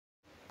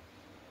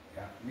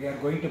We are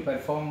going to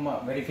perform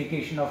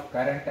verification of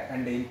current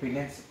and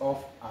impedance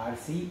of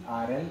RC,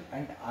 RL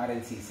and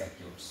RLC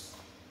circuits.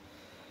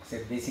 So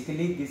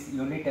basically this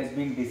unit has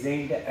been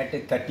designed at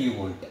a 30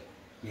 volt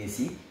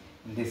AC.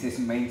 This is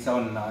mains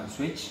on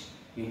switch,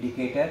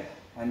 indicator,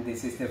 and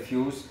this is the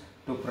fuse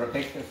to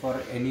protect for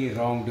any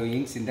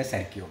wrongdoings in the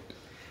circuit.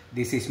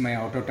 This is my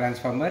auto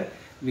transformer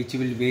which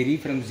will vary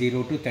from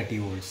 0 to 30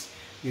 volts.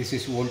 This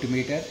is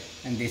voltmeter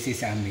and this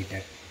is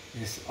ammeter.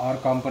 This R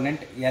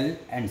component L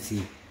and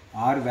C.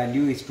 R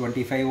value is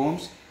 25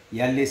 ohms,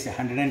 L is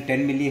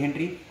 110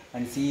 millihenry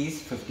and C is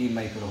 50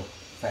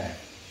 microfarad.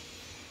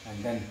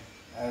 And then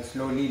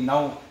slowly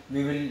now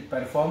we will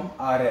perform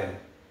RL.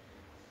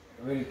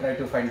 We will try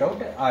to find out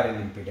RL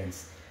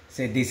impedance.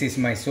 Say this is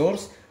my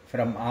source.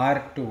 From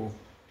R to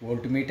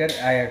voltmeter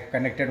I have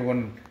connected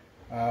one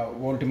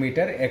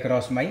voltmeter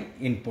across my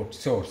input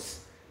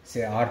source.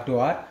 Say R to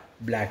R,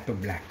 black to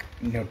black,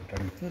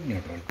 neutral to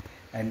neutral.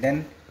 And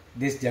then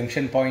this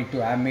junction point to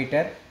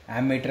ammeter,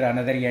 ammeter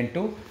another end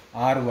to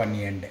R one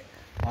end,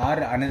 R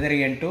another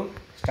end to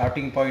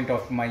starting point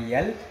of my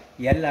L,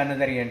 L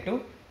another end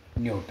to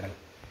neutral.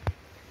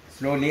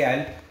 Slowly I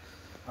will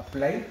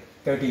apply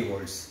 30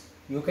 volts.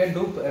 You can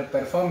do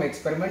perform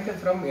experiment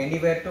from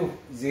anywhere to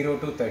 0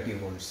 to 30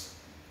 volts.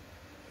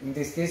 In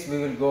this case we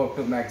will go up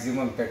to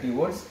maximum 30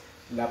 volts,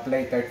 we'll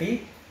apply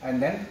 30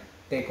 and then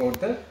take out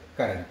the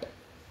current.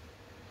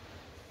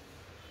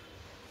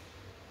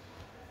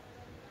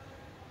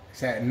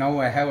 So now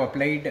I have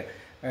applied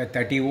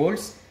 30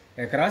 volts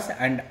across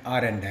and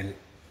R and L.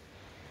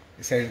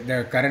 So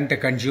the current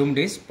consumed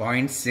is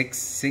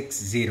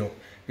 0.660.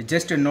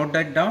 Just to note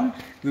that down,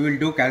 we will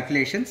do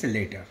calculations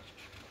later.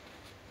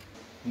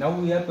 Now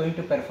we are going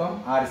to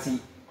perform RC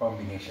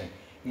combination.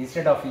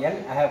 Instead of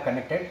L, I have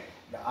connected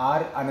the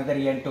R another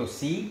end to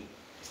C,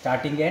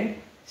 starting end,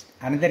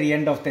 another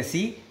end of the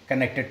C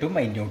connected to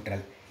my neutral.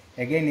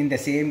 Again in the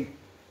same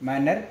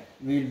manner,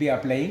 we will be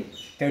applying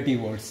 30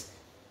 volts.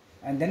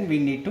 And then we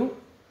need to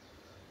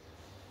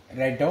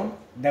write down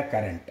the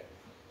current.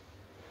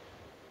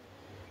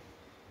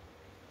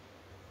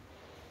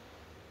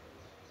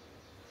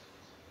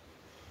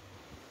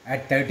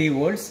 At 30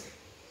 volts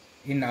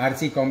in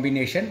RC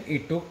combination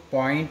it took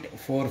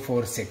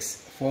 0.446,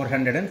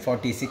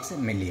 446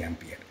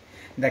 milliampere.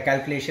 The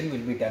calculation will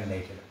be done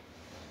later.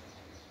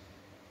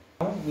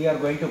 Now we are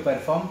going to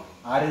perform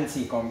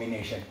RLC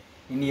combination.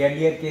 In the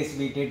earlier case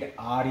we did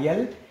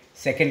RL,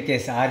 second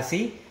case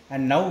RC,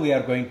 and now we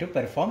are going to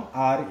perform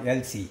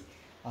RLC.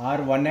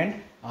 R one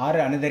end, R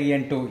another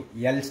end to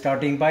L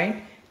starting point,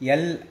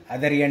 L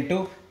other end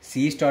to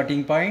C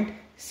starting point,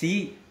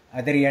 C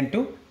other end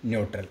to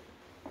neutral.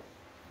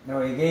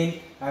 Now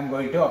again I am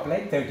going to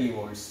apply 30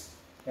 volts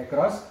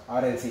across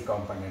RLC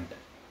component.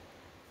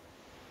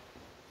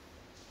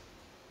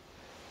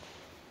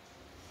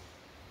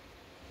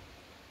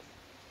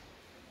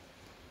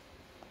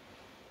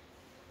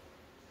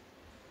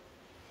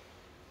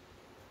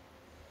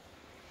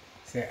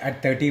 So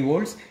at 30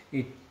 volts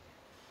it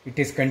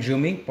is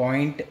consuming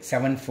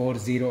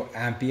 0.740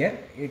 ampere,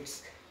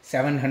 it's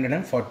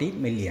 740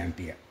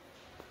 milliampere.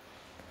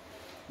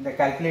 The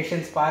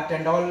calculations part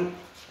and all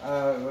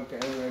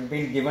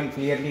been given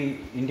clearly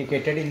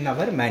indicated in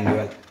our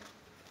manual.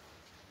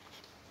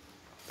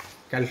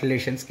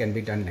 Calculations can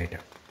be done later.